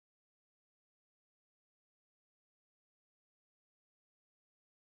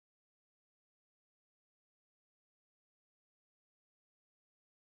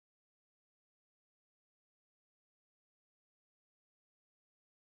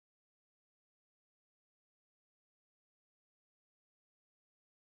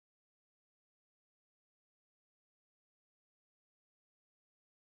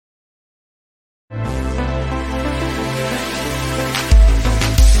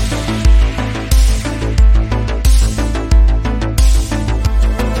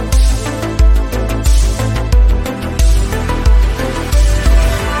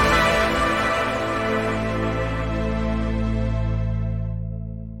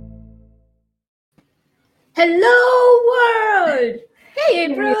Hello, world! Hey,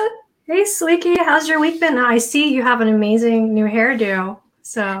 April! Hey, Sleeky, how's your week been? I see you have an amazing new hairdo.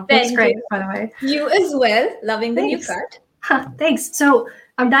 So, looks great, by the way. You as well. Loving the Thanks. new cut. Thanks. So,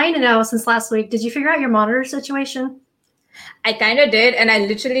 I'm dying to know since last week, did you figure out your monitor situation? I kind of did, and I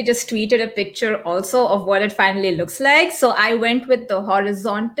literally just tweeted a picture also of what it finally looks like. So I went with the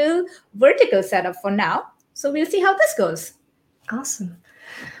horizontal vertical setup for now. So we'll see how this goes. Awesome.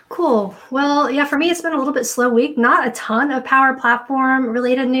 Cool. Well, yeah, for me, it's been a little bit slow week. Not a ton of Power Platform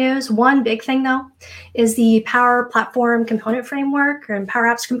related news. One big thing, though, is the Power Platform component framework and Power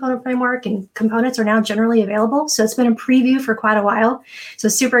Apps component framework and components are now generally available. So it's been in preview for quite a while. So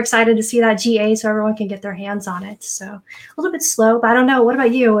super excited to see that GA so everyone can get their hands on it. So a little bit slow, but I don't know. What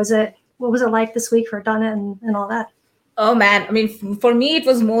about you? What was it like this week for .NET and all that? Oh man, I mean, for me, it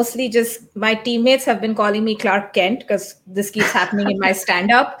was mostly just my teammates have been calling me Clark Kent because this keeps happening in my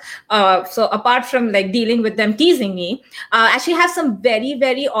stand-up. So apart from like dealing with them teasing me, I actually have some very,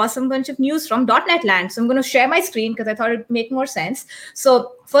 very awesome bunch of news from .NET Land. So I'm going to share my screen because I thought it'd make more sense.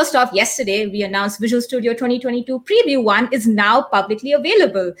 So first off, yesterday we announced Visual Studio 2022 Preview 1 is now publicly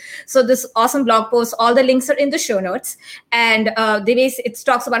available. So this awesome blog post, all the links are in the show notes. And it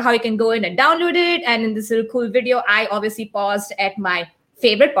talks about how you can go in and download it. And in this little cool video, I obviously paused at my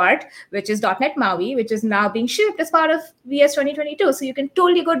favorite part, which is .NET MAUI, which is now being shipped as part of VS 2022. So you can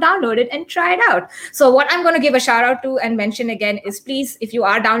totally go download it and try it out. So what I'm going to give a shout out to and mention again is please, if you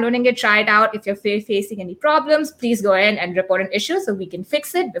are downloading it, try it out. If you're facing any problems, please go in and report an issue so we can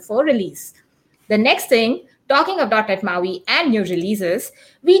fix it before release. The next thing, talking of .NET MAUI and new releases,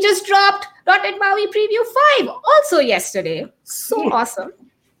 we just dropped .NET MAUI Preview 5 also yesterday. So awesome.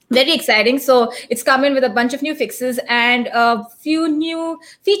 Very exciting. So it's come in with a bunch of new fixes and a few new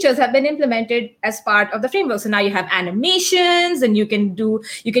features have been implemented as part of the framework. So now you have animations and you can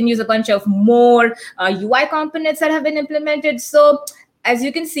use a bunch of more UI components that have been implemented. So as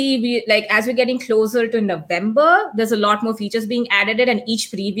you can see, as we're getting closer to November, there's a lot more features being added and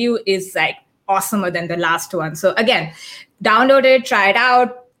each preview is like awesomer than the last one. So again, download it, try it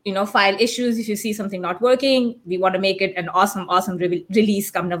out. File issues. If you see something not working, we want to make it an awesome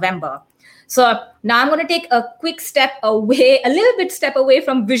release come November. So now I'm going to take a little bit step away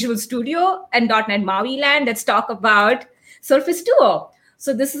from Visual Studio and .NET MAUI land. Let's talk about Surface Duo.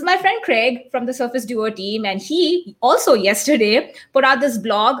 So this is my friend Craig from the Surface Duo team. And he also yesterday put out this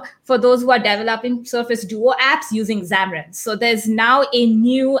blog for those who are developing Surface Duo apps using Xamarin. So there's now a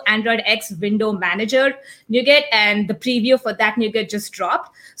new Android X window manager NuGet, and the preview for that NuGet just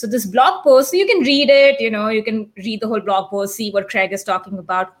dropped. So this blog post, so you can read it, you can read the whole blog post, see what Craig is talking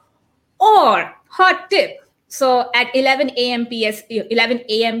about. Or hot tip. So at 11 a.m. PST,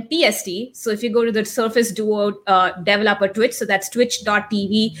 so if you go to the Surface Duo developer Twitch, so that's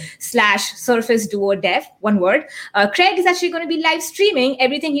twitch.tv/Surface Duo Dev, one word, Craig is actually going to be live streaming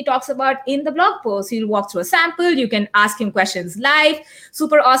everything he talks about in the blog post. He'll walk through a sample. You can ask him questions live.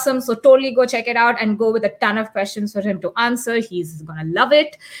 Super awesome. So totally go check it out and go with a ton of questions for him to answer. He's going to love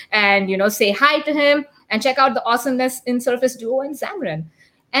it. And, say hi to him and check out the awesomeness in Surface Duo and Xamarin.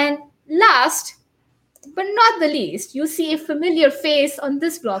 And last, but not the least, you see a familiar face on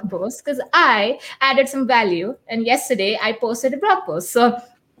this blog post because I added some value. And yesterday I posted a blog post. So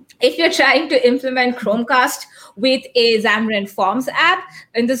if you're trying to implement Chromecast with a Xamarin Forms app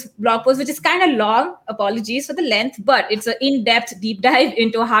in this blog post, which is kind of long, apologies for the length, but it's an in-depth deep dive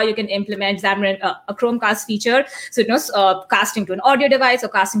into how you can implement Xamarin, a Chromecast feature. So, casting to an audio device or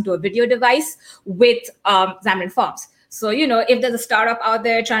casting to a video device with Xamarin Forms. So, if there's a startup out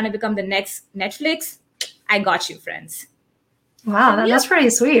there trying to become the next Netflix, I got you, friends. Wow, that's pretty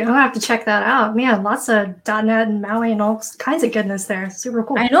sweet. I'm going to have to check that out. Man, lots of .NET and MAUI and all kinds of goodness there. Super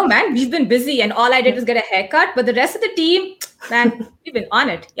cool. I know, man. We've been busy and all I did was get a haircut. But the rest of the team, man, we've been on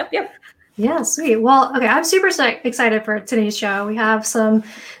it. Yep. Yeah, sweet. Well, okay, I'm super excited for today's show. We have some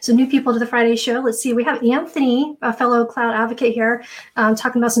new people to the Friday show. Let's see. We have Anthony, a fellow cloud advocate here,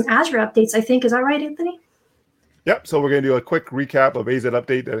 talking about some Azure updates, I think. Is that right, Anthony? Yep. So we're going to do a quick recap of AZ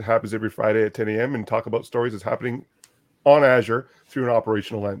Update that happens every Friday at 10 a.m. and talk about stories that's happening on Azure through an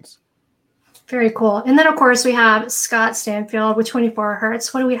operational lens. Very cool. And then, of course, we have Scott Stanfield with 24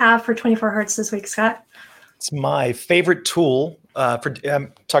 Hertz. What do we have for 24 Hertz this week, Scott? It's my favorite tool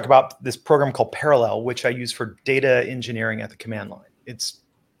talk about this program called Parallel, which I use for data engineering at the command line. It's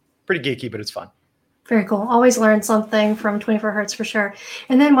pretty geeky, but it's fun. Very cool. Always learn something from 24 Hertz for sure.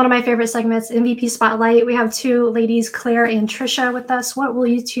 And then one of my favorite segments, MVP Spotlight. We have two ladies, Claire and Trisha, with us. What will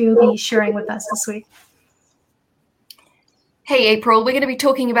you two be sharing with us this week? Hey, April. We're going to be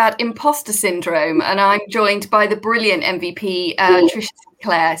talking about imposter syndrome, and I'm joined by the brilliant MVP, Trisha and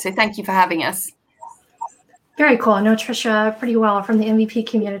Claire. So thank you for having us. Very cool. I know Trisha pretty well from the MVP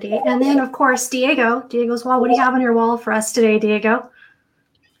community. And then, of course, Diego's wall. What do you have on your wall for us today, Diego?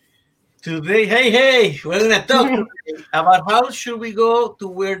 Today, hey, we're going to talk today about how should we go to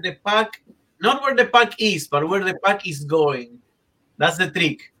where the puck, not where the puck is, but where the puck is going. That's the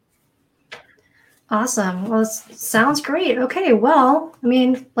trick. Awesome. Well, sounds great. Okay, well, I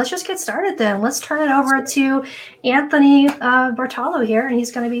mean, let's just get started then. Let's turn it over to Anthony Bartolo here, and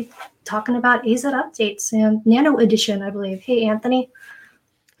he's going to be talking about AZ updates and Nano Edition, I believe. Hey, Anthony.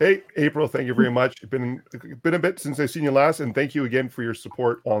 Hey, April, thank you very much. It's been a bit since I've seen you last, and thank you again for your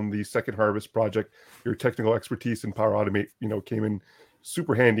support on the Second Harvest project. Your technical expertise in Power Automate, came in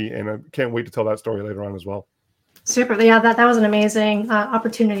super handy, and I can't wait to tell that story later on as well. Super. Yeah, that was an amazing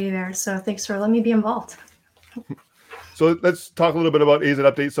opportunity there. So thanks for letting me be involved. So let's talk a little bit about AZ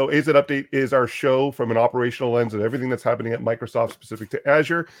Update. So AZ Update is our show from an operational lens of everything that's happening at Microsoft specific to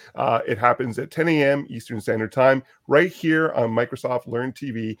Azure. It happens at 10 a.m. Eastern Standard Time right here on Microsoft Learn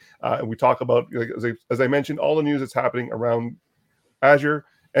TV. And we talk about, as I mentioned, all the news that's happening around Azure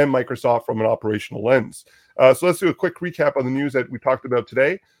and Microsoft from an operational lens. So let's do a quick recap on the news that we talked about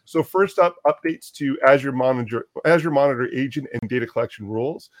today. So first up, updates to Azure Monitor agent and data collection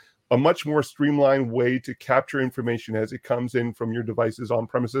rules. A much more streamlined way to capture information as it comes in from your devices on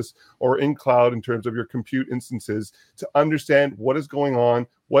premises or in cloud in terms of your compute instances to understand what is going on,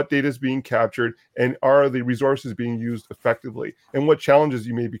 what data is being captured, and are the resources being used effectively, and what challenges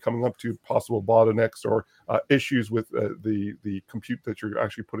you may be coming up to, possible bottlenecks or issues with the compute that you're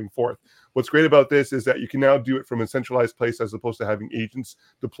actually putting forth. What's great about this is that you can now do it from a centralized place as opposed to having agents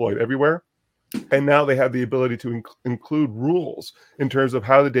deployed everywhere. And now they have the ability to include rules in terms of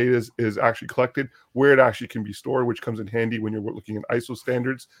how the data is actually collected, where it actually can be stored, which comes in handy when you're looking at ISO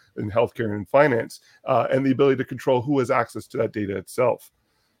standards in healthcare and in finance, and the ability to control who has access to that data itself.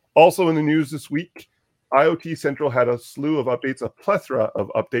 Also in the news this week, IoT Central had a slew of updates, a plethora of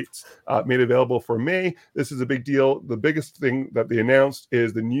updates made available for May. This is a big deal. The biggest thing that they announced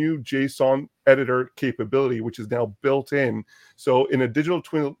is the new JSON editor capability, which is now built in. So in a digital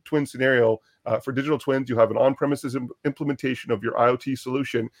twin scenario, for digital twins, you have an on-premises implementation of your IoT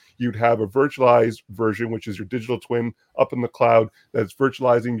solution. You'd have a virtualized version, which is your digital twin up in the cloud, that's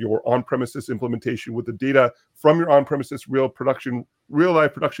virtualizing your on-premises implementation with the data from your on-premises real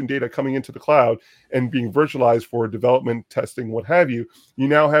live production data coming into the cloud and being virtualized for development, testing, what have you. You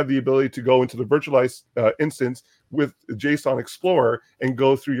now have the ability to go into the virtualized instance with JSON Explorer and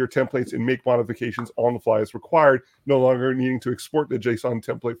go through your templates and make modifications on the fly as required, no longer needing to export the JSON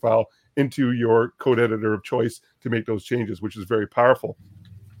template file into your code editor of choice to make those changes, which is very powerful.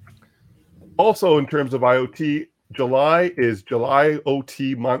 Also, in terms of IoT, July is July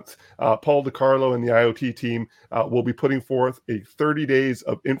OT month. Paul DiCarlo and the IoT team will be putting forth a 30 days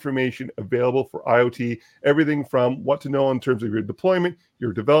of information available for IoT, everything from what to know in terms of your deployment,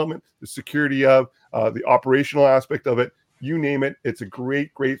 your development, the security of, the operational aspect of it, you name it. It's a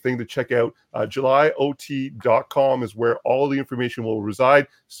great thing to check out. JulyOT.com is where all the information will reside,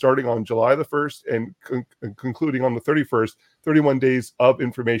 starting on July the 1st and concluding on the 31st, 31 days of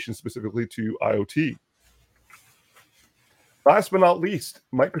information specifically to IoT. Last but not least,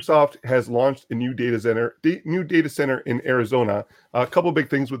 Microsoft has launched a new data center in Arizona. A couple big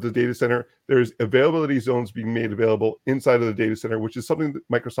things with the data center. There's availability zones being made available inside of the data center, which is something that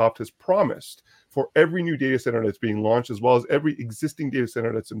Microsoft has promised for every new data center that's being launched, as well as every existing data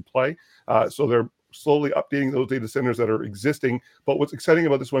center that's in play. So they're slowly updating those data centers that are existing. But what's exciting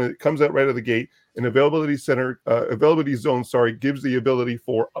about this one, it comes out right out of the gate. An availability zone, gives the ability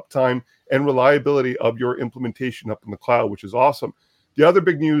for uptime and reliability of your implementation up in the cloud, which is awesome. The other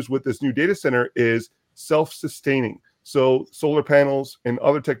big news with this new data center is self-sustaining. So solar panels and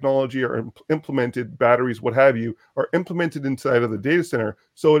other technology are implemented, batteries, what have you, are implemented inside of the data center.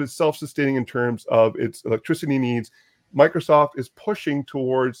 So it is self-sustaining in terms of its electricity needs. Microsoft is pushing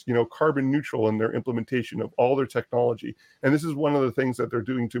towards, carbon neutral in their implementation of all their technology. And this is one of the things that they're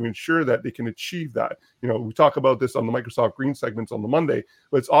doing to ensure that they can achieve that. We talk about this on the Microsoft Green segments on the Monday,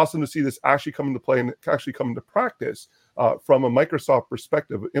 but it's awesome to see this actually come into play and actually come into practice from a Microsoft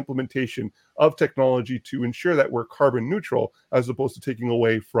perspective, implementation of technology to ensure that we're carbon neutral as opposed to taking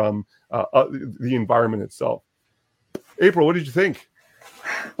away from the environment itself. April, what did you think?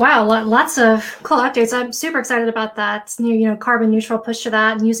 Wow, lots of cool updates. I'm super excited about that new, carbon neutral push to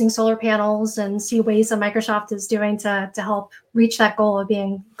that, and using solar panels and see ways that Microsoft is doing to help reach that goal of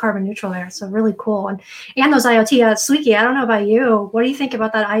being carbon neutral there. So really cool. And those IoT, Sweeky, I don't know about you. What do you think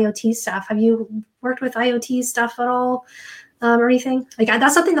about that IoT stuff? Have you worked with IoT stuff at all or anything?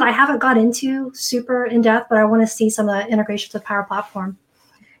 That's something that I haven't got into super in depth, but I want to see some of the integrations with Power Platform.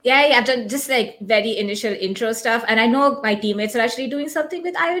 Yeah, I've done just like very initial intro stuff, and I know my teammates are actually doing something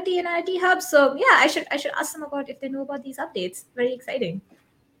with IoT and IoT Hub. So yeah, I should ask them about if they know about these updates. Very exciting.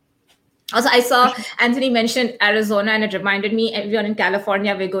 Also, I saw Anthony mentioned Arizona, and it reminded me, everyone in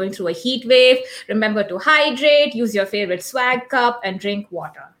California, we're going through a heat wave. Remember to hydrate, use your favorite swag cup, and drink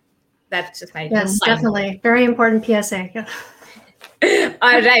water. That's just my Yes, definitely. Very important PSA.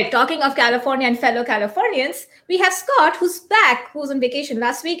 All right. Talking of California and fellow Californians, we have Scott, who's back, who was on vacation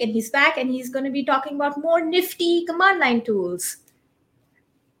last week, and he's back, and he's going to be talking about more nifty command line tools.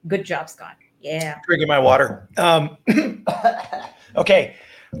 Good job, Scott. Yeah. Drinking my water. Okay.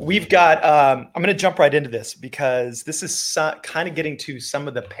 We've got, I'm going to jump right into this because this is kind of getting to some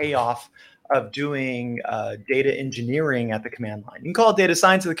of the payoff of doing data engineering at the command line. You can call it data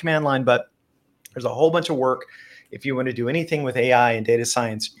science at the command line, but there's a whole bunch of work. If you want to do anything with AI and data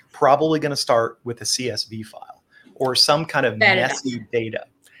science, you're probably going to start with a CSV file or some kind of messy data.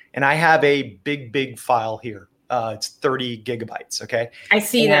 And I have a big file here. It's 30 gigabytes. Okay. I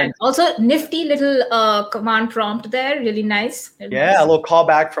see that. Also, nifty little command prompt there. Really nice. A little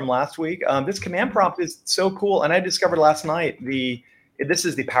callback from last week. This command prompt is so cool. And I discovered last night, this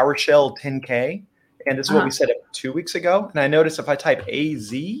is the PowerShell 10K. And this is what we set up 2 weeks ago. And I noticed if I type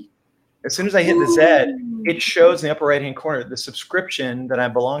AZ, as soon as I hit the Z, it shows in the upper right-hand corner the subscription that I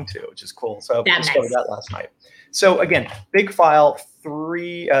belong to, which is cool. So I discovered that last night. So again, big file,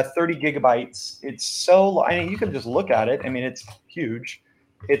 30 gigabytes. It's so, I mean, you can just look at it. I mean, it's huge.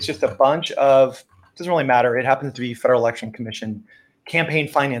 It's just a bunch of, doesn't really matter. It happens to be Federal Election Commission campaign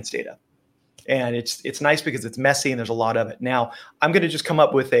finance data. And it's nice because it's messy and there's a lot of it. Now, I'm going to just come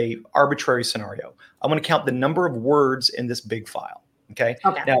up with a arbitrary scenario. I'm going to count the number of words in this big file. Okay.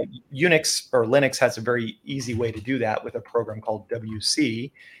 Now, Unix or Linux has a very easy way to do that with a program called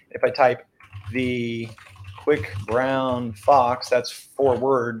WC. If I type the quick brown fox, that's 4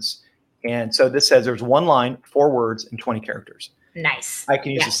 words. And so this says there's 1 line, 4 words, and 20 characters. Nice. I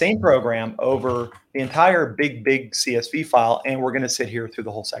can use the same program over the entire big CSV file, and we're going to sit here through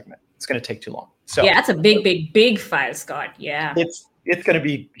the whole segment. It's going to take too long. So yeah, that's a big file, Scott. Yeah. It's going to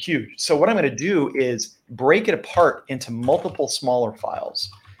be huge. So what I'm going to do is break it apart into multiple smaller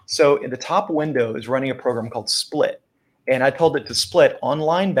files. So in the top window is running a program called Split. And I told it to split on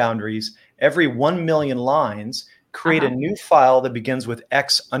line boundaries every 1 million lines, create a new file that begins with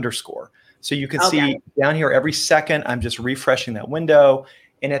X underscore. So you can see down here every second, I'm just refreshing that window.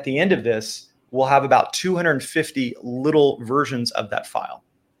 And at the end of this, we'll have about 250 little versions of that file.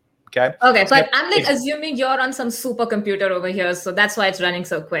 Okay. But I'm like assuming you're on some supercomputer over here, so that's why it's running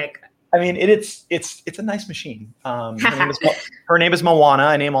so quick. I mean, it's a nice machine. Her name is Moana.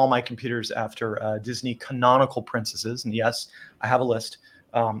 I name all my computers after Disney canonical princesses, and yes, I have a list.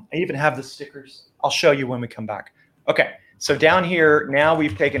 I even have the stickers. I'll show you when we come back. Okay. So down here now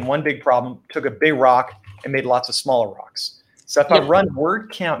we've taken one big problem, took a big rock, and made lots of smaller rocks. So if I run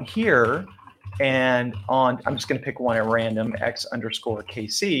word count here, and I'm just going to pick one at random, X underscore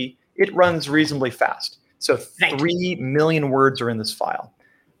KC. It runs reasonably fast. So 3 million words are in this file.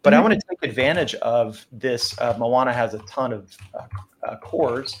 But I want to take advantage of this. Moana has a ton of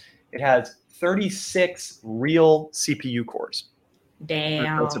cores. It has 36 real CPU cores.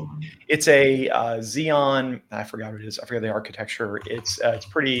 Damn. It's a Xeon. I forgot what it is. I forget the architecture. It's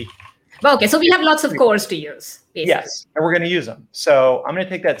pretty. Okay, so we have lots of cores to use. Basically. Yes, and we're going to use them. So I'm going to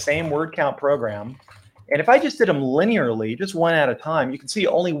take that same word count program. And if I just did them linearly, just one at a time, you can see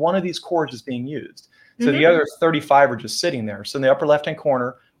only one of these cores is being used. So the other 35 are just sitting there. So in the upper left-hand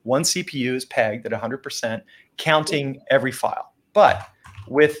corner, one CPU is pegged at 100%, counting every file. But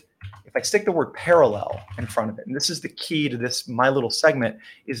if I stick the word parallel in front of it, and this is the key to this, my little segment,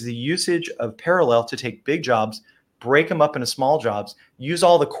 is the usage of parallel to take big jobs, break them up into small jobs, use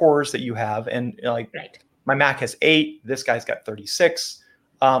all the cores that you have. And my Mac has 8, this guy's got 36.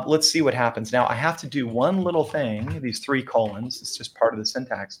 Let's see what happens. Now I have to do one little thing, these 3 colons. It's just part of the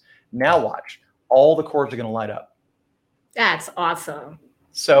syntax. Now watch, all the cores are going to light up. That's awesome.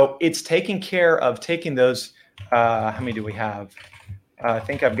 So it's taking care of taking those, how many do we have? I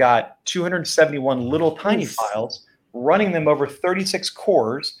think I've got 271 little tiny files, running them over 36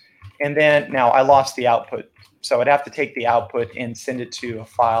 cores. And then now I lost the output. So I'd have to take the output and send it to a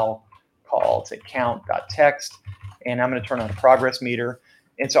file called count.txt. And I'm going to turn on a progress meter.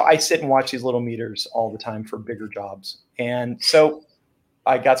 And so I sit and watch these little meters all the time for bigger jobs. And so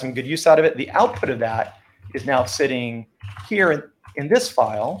I got some good use out of it. The output of that is now sitting here in this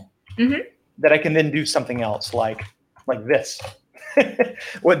file that I can then do something else like this.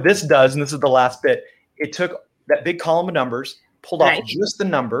 What this does, and this is the last bit, it took that big column of numbers, pulled off just the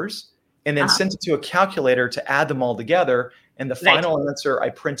numbers, and then sent it to a calculator to add them all together. And the final answer,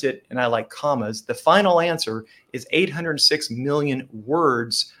 I print it and I like commas. The final answer is 806 million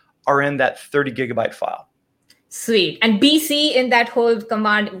words are in that 30 gigabyte file. Sweet. And BC in that whole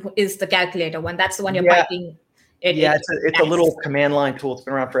command is the calculator one. That's the one you're piping. It's a little command line tool. It's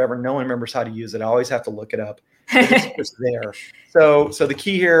been around forever. No one remembers how to use it. I always have to look it up. It's just there. So the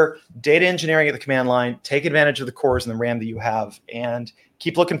key here, data engineering at the command line, take advantage of the cores and the RAM that you have, and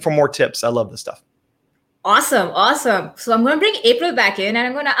keep looking for more tips. I love this stuff. Awesome. So I'm going to bring April back in and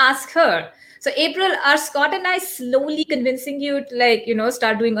I'm going to ask her. So April, are Scott and I slowly convincing you to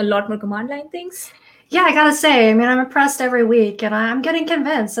start doing a lot more command line things? Yeah, I gotta say, I mean, I'm impressed every week and I'm getting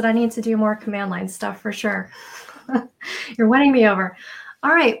convinced that I need to do more command line stuff for sure. You're winning me over.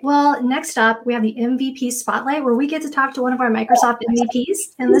 All right, well, next up, we have the MVP Spotlight where we get to talk to one of our Microsoft MVPs.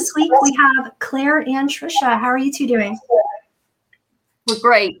 And this week we have Claire and Trisha. How are you two doing? Well,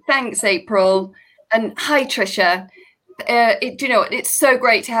 great. Thanks, April. And hi, Trisha. It's so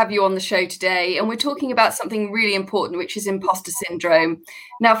great to have you on the show today. And we're talking about something really important, which is imposter syndrome.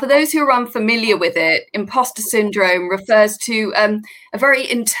 Now, for those who are unfamiliar with it, imposter syndrome refers to a very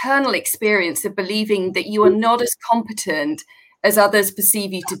internal experience of believing that you are not as competent as others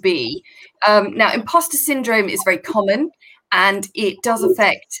perceive you to be. Now, imposter syndrome is very common and it does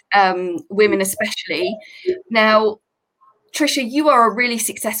affect women especially. Now, Trisha, you are a really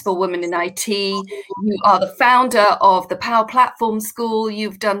successful woman in IT. You are the founder of the Power Platform School.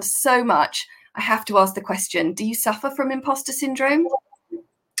 You've done so much. I have to ask the question, do you suffer from imposter syndrome?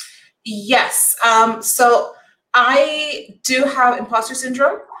 Yes. So I do have imposter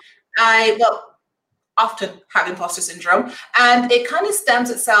syndrome. I often have imposter syndrome, and it kind of stems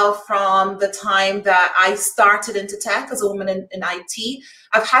itself from the time that I started into tech as a woman in IT.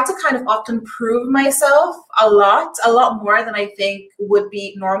 I've had to kind of often prove myself a lot more than I think would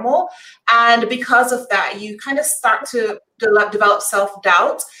be normal. And because of that, you kind of start to develop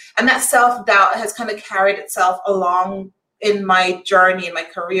self-doubt, and that self-doubt has kind of carried itself along in my journey, in my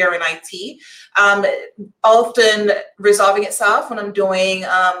career in IT, often resolving itself when I'm doing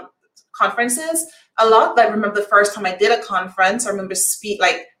conferences. A lot. I remember the first time I did a conference, I remember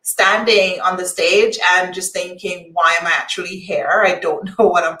standing on the stage and just thinking, why am I actually here? I don't know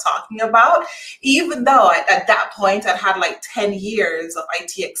what I'm talking about. Even though at that point I'd had 10 years of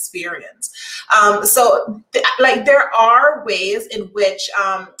IT experience. There are ways in which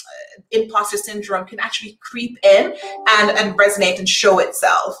imposter syndrome can actually creep in and resonate and show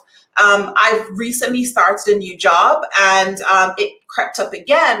itself. I've recently started a new job, and it crept up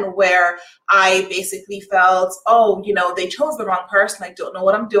again where I basically felt, they chose the wrong person. I don't know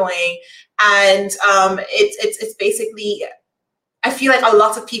what I'm doing. And it's basically, I feel like a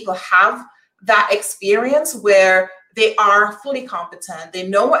lot of people have that experience where they are fully competent. They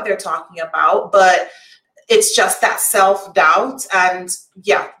know what they're talking about, but it's just that self-doubt. And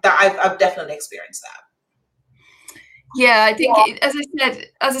that I've definitely experienced that. Yeah, I think,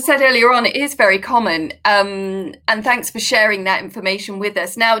 as I said earlier on, it is very common. And thanks for sharing that information with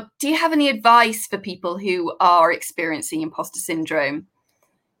us. Now, do you have any advice for people who are experiencing imposter syndrome?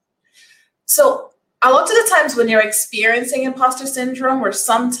 So a lot of the times when you're experiencing imposter syndrome, or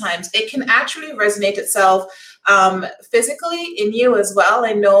sometimes it can actually resonate itself physically in you as well.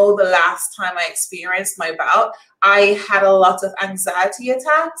 I know the last time I experienced my bout, I had a lot of anxiety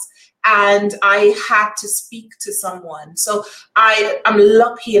attacks. And I had to speak to someone. So I'm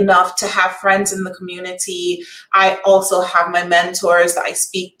lucky enough to have friends in the community. I also have my mentors that I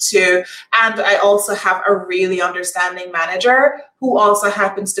speak to. And I also have a really understanding manager who also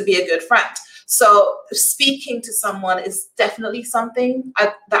happens to be a good friend. So speaking to someone is definitely something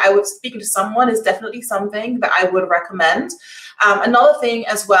that I would recommend. Another thing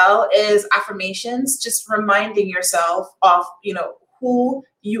as well is affirmations, just reminding yourself of, who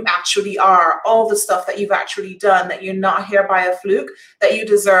you actually are, all the stuff that you've actually done, that you're not here by a fluke, that you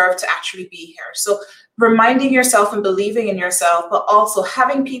deserve to actually be here. So reminding yourself and believing in yourself, but also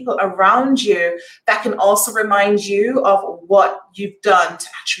having people around you that can also remind you of what you've done to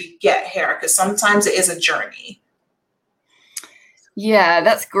actually get here, because sometimes it is a journey. Yeah,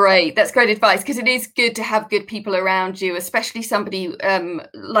 that's great. That's great advice, because it is good to have good people around you, especially somebody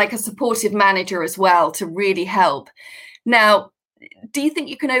like a supportive manager as well, to really help. Now, do you think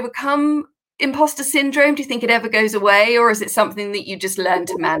you can overcome imposter syndrome? Do you think it ever goes away, or is it something that you just learn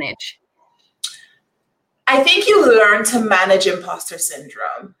to manage? I think you learn to manage imposter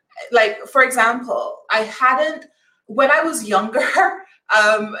syndrome. For example, when I was younger,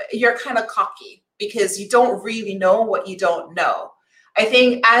 you're kind of cocky because you don't really know what you don't know. I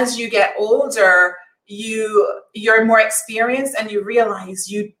think as you get older, you're more experienced and you realize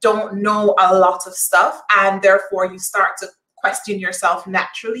you don't know a lot of stuff, and therefore you start to question yourself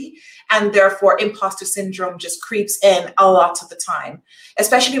naturally, and therefore imposter syndrome just creeps in a lot of the time,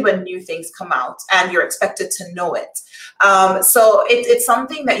 especially when new things come out and you're expected to know it. So it's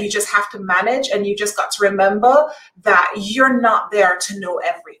something that you just have to manage, and you just got to remember that you're not there to know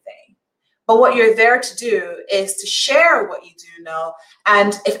everything. But what you're there to do is to share what you do know.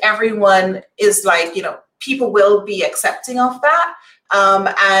 And if everyone is like, people will be accepting of that.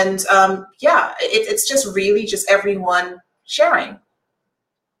 It's just really just everyone sharing.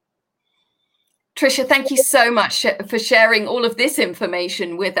 Trisha, thank you so much for sharing all of this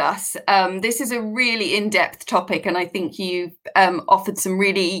information with us. This is a really in-depth topic, and I think you've offered some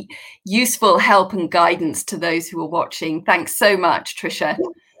really useful help and guidance to those who are watching. Thanks so much, Trisha.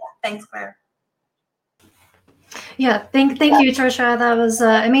 Thanks, Claire. Yeah, thank you, Trisha. That was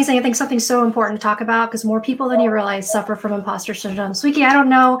amazing. I think something so important to talk about, because more people than you realize suffer from imposter syndrome. Sweeky, I don't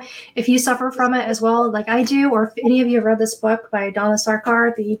know if you suffer from it as well, like I do, or if any of you have read this book by Donna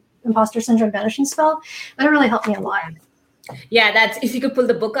Sarkar, The Imposter Syndrome Vanishing Spell. But it really helped me a lot. Yeah, that's, if you could pull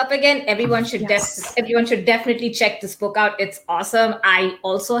the book up again, everyone should definitely check this book out. It's awesome. I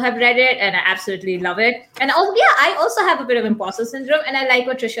also have read it and I absolutely love it. And I also have a bit of imposter syndrome, and I like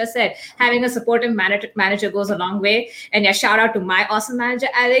what Trisha said. Having a supportive manager goes a long way. And yeah, shout out to my awesome manager,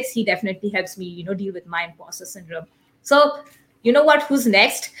 Alex. He definitely helps me, deal with my imposter syndrome. So you know what? Who's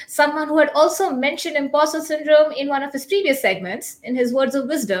next? Someone who had also mentioned imposter syndrome in one of his previous segments, in his words of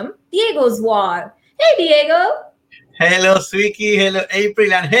wisdom, Diego Zwar. Hey, Diego. Hello, Sweeky. Hello,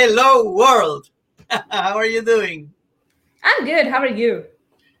 April. And hello, world. How are you doing? I'm good. How are you?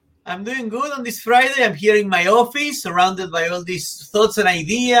 I'm doing good on this Friday. I'm here in my office, surrounded by all these thoughts and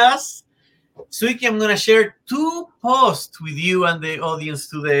ideas. Sweeky, I'm going to share 2 posts with you and the audience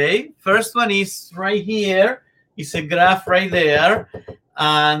today. First one is right here. It's a graph right there.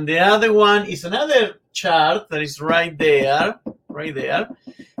 And the other one is another chart that is right there.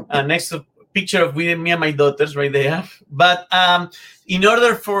 Next to picture of me and my daughters right there. But in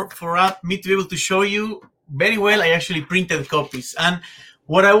order for me to be able to show you very well, I actually printed copies. And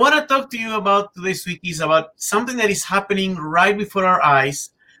what I want to talk to you about today, Sweeky, is about something that is happening right before our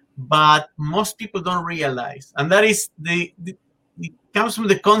eyes, but most people don't realize. And that is it comes from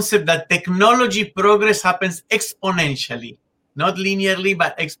the concept that technology progress happens exponentially, not linearly,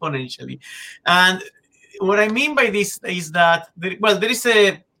 but exponentially. And what I mean by this is that,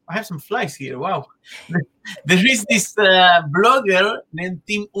 I have some flies here. Wow. There is this blogger named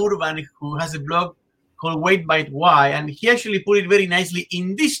Tim Urban who has a blog called Wait by Why, and he actually put it very nicely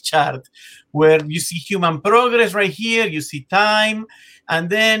in this chart, where you see human progress right here, you see time, and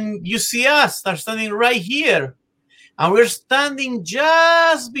then you see us are standing right here. And we're standing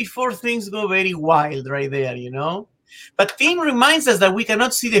just before things go very wild right there, But Tim reminds us that we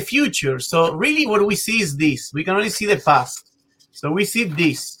cannot see the future. So really what we see is this. We can only see the past. So we see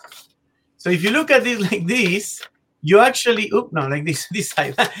this. So if you look at it like this, you actually, like this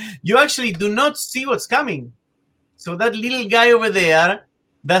side, you actually do not see what's coming. So that little guy over there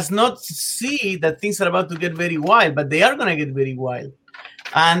does not see that things are about to get very wild, but they are going to get very wild.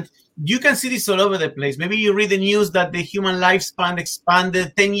 And you can see this all over the place. Maybe you read the news that the human lifespan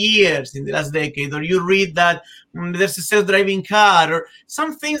expanded 10 years in the last decade, or you read that there's a self-driving car, or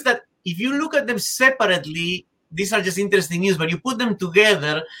some things that if you look at them separately, these are just interesting news, but you put them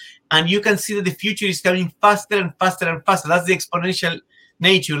together and you can see that the future is coming faster and faster and faster. That's the exponential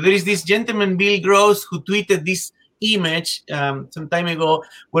nature. There is this gentleman, Bill Gross, who tweeted this image some time ago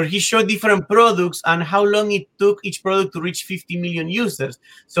where he showed different products and how long it took each product to reach 50 million users.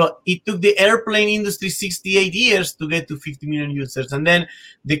 So it took the airplane industry 68 years to get to 50 million users. And then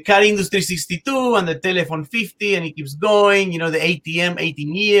the car industry 62 and the telephone 50, and it keeps going. The ATM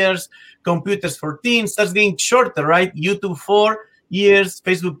 18 years, computers 14, starts getting shorter, right? YouTube 4 years,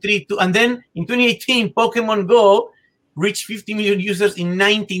 Facebook 3, 2. And then in 2018, Pokemon Go reached 50 million users in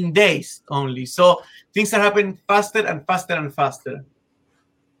 19 days only. So things are happening faster and faster and faster.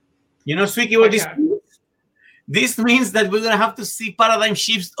 Sweeky, what this means? This means that we're going to have to see paradigm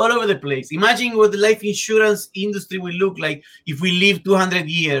shifts all over the place. Imagine what the life insurance industry will look like if we live 200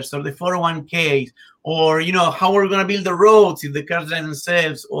 years, or the 401ks, or, how we're going to build the roads if the cars drive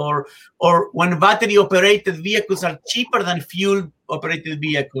themselves, or when battery-operated vehicles are cheaper than fuel-operated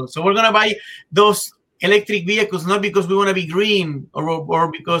vehicles. So we're going to buy those electric vehicles, not because we want to be green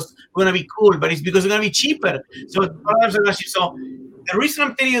or because we want to be cool, but it's because we're going to be cheaper. So the reason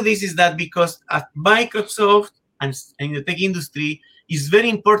I'm telling you this is that because at Microsoft and in the tech industry, it's very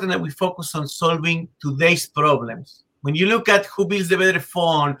important that we focus on solving today's problems. When you look at who builds the better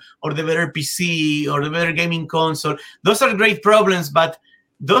phone or the better PC or the better gaming console, those are great problems, but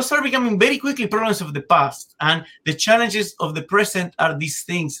those are becoming very quickly problems of the past. And the challenges of the present are these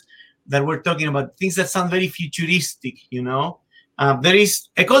things that we're talking about, things that sound very futuristic, you know. There is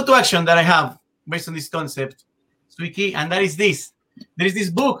a call to action that I have based on this concept, Swiki, and that is this. There is this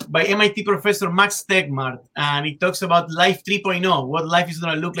book by MIT professor Max Tegmark, and it talks about Life 3.0, what life is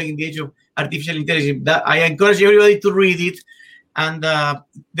going to look like in the age of artificial intelligence. I encourage everybody to read it. And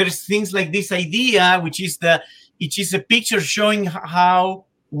there's things like this idea, which is a picture showing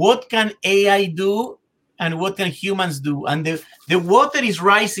what can AI do and what can humans do. And the water is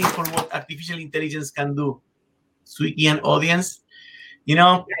rising for what artificial intelligence can do. Swiki and audience. You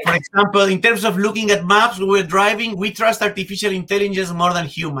know, for example, in terms of looking at maps, when we're driving, we trust artificial intelligence more than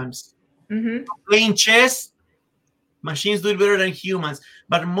humans. Mm-hmm. Playing chess, machines do it better than humans.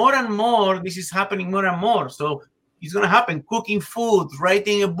 But more and more, this is happening more and more. So it's going to happen. Cooking food,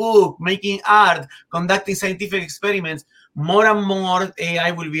 writing a book, making art, conducting scientific experiments. More and more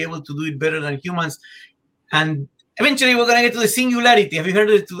AI will be able to do it better than humans. And eventually, we're going to get to the singularity. Have you heard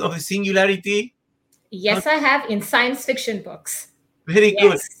of the singularity? Yes, I have, in science fiction books. Very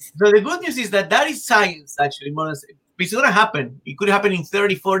good. So the good news is that is science, actually. It's going to happen. It could happen in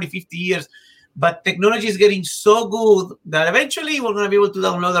 30, 40, 50 years. But technology is getting so good that eventually we're going to be able to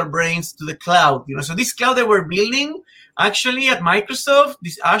download our brains to the cloud. You know, so this cloud that we're building, actually at Microsoft,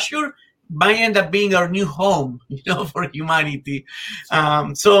 this Azure, might end up being our new home, you know, for humanity.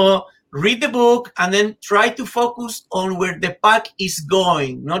 So read the book and then try to focus on where the puck is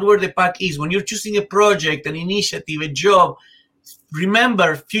going, not where the puck is. When you're choosing a project, an initiative, a job,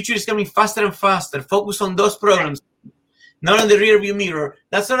 remember, future is coming faster and faster. Focus on those programs, not on the rear view mirror.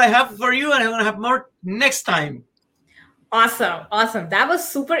 That's what I have for you, and I'm going to have more next time. Awesome. That was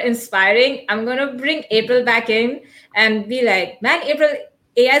super inspiring. I'm going to bring April back in and be like, man, April,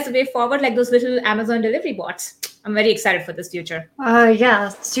 AI is the way forward, like those little Amazon delivery bots. I'm very excited for this future. Yeah,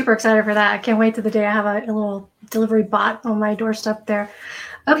 super excited for that. I can't wait to the day I have a little delivery bot on my doorstep there.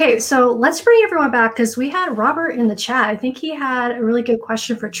 Okay, so let's bring everyone back because we had Robert in the chat. I think he had a really good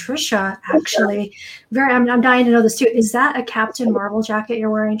question for Trisha, actually. I'm dying to know this too. Is that a Captain Marvel jacket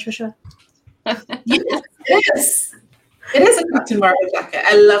you're wearing, Trisha? Yes, it is. It is a Captain Marvel jacket.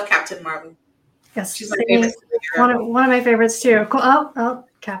 I love Captain Marvel. Yes, she's my favorite. One of my favorites too. Cool. Oh,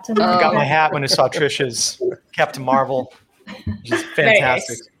 Captain Marvel. I got my hat when I saw Trisha's Captain Marvel. Just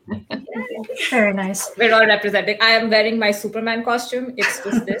fantastic. Very nice. We're all representing. I am wearing my Superman costume. It's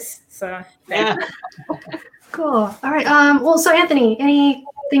just this. So yeah. Cool. All right. Well, so Anthony, any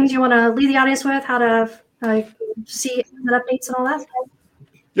things you want to leave the audience with? How to see updates and all that?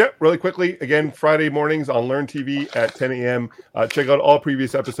 Yep, really quickly. Again, Friday mornings on Learn TV at 10 a.m. Check out all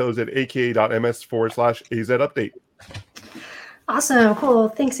previous episodes at aka.ms/AZ update. Awesome. Cool.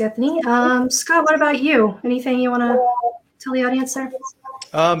 Thanks, Anthony. Scott, what about you? Anything you want to tell the audience there?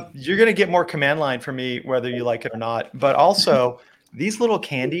 You're going to get more command line from me, whether you like it or not. But also, these little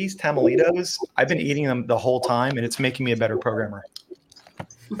candies, Tamalitos, I've been eating them the whole time, and it's making me a better programmer.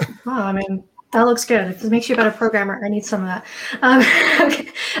 Oh, I mean, that looks good. If it makes you a better programmer, I need some of that. Okay.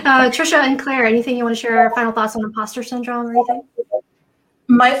 Trisha and Claire, anything you want to share? Final thoughts on imposter syndrome or anything?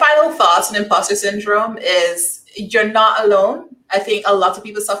 My final thoughts on imposter syndrome is you're not alone. I think a lot of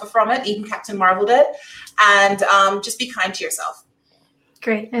people suffer from it. Even Captain Marvel did. And just be kind to yourself.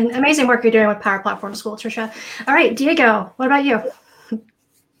 Great. And amazing work you're doing with Power Platform School, Trisha. All right, Diego, what about you?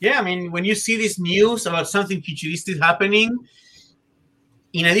 Yeah, I mean, when you see this news about something futuristic happening,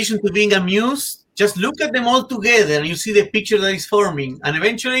 in addition to being amused, just look at them all together and you see the picture that is forming. And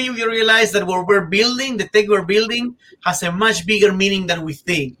eventually you realize that what we're building, the tech we're building, has a much bigger meaning than we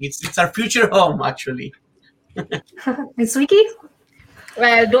think. It's our future home, actually. And Swiki?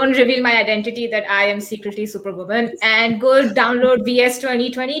 Well, don't reveal my identity that I am secretly Superwoman, and go download VS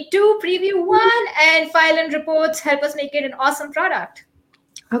 2022 Preview 1 and file and reports. Help us make it an awesome product.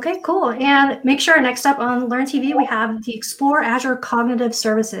 Okay, cool. And make sure next up on Learn TV, we have the Explore Azure Cognitive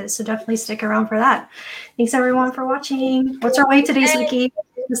Services. So definitely stick around for that. Thanks everyone for watching. What's our way today, Swiki?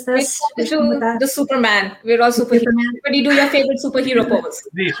 Is this the Superman? We're all superheroes. Everybody do your favorite superhero pose.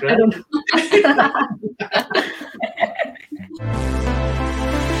 This, right?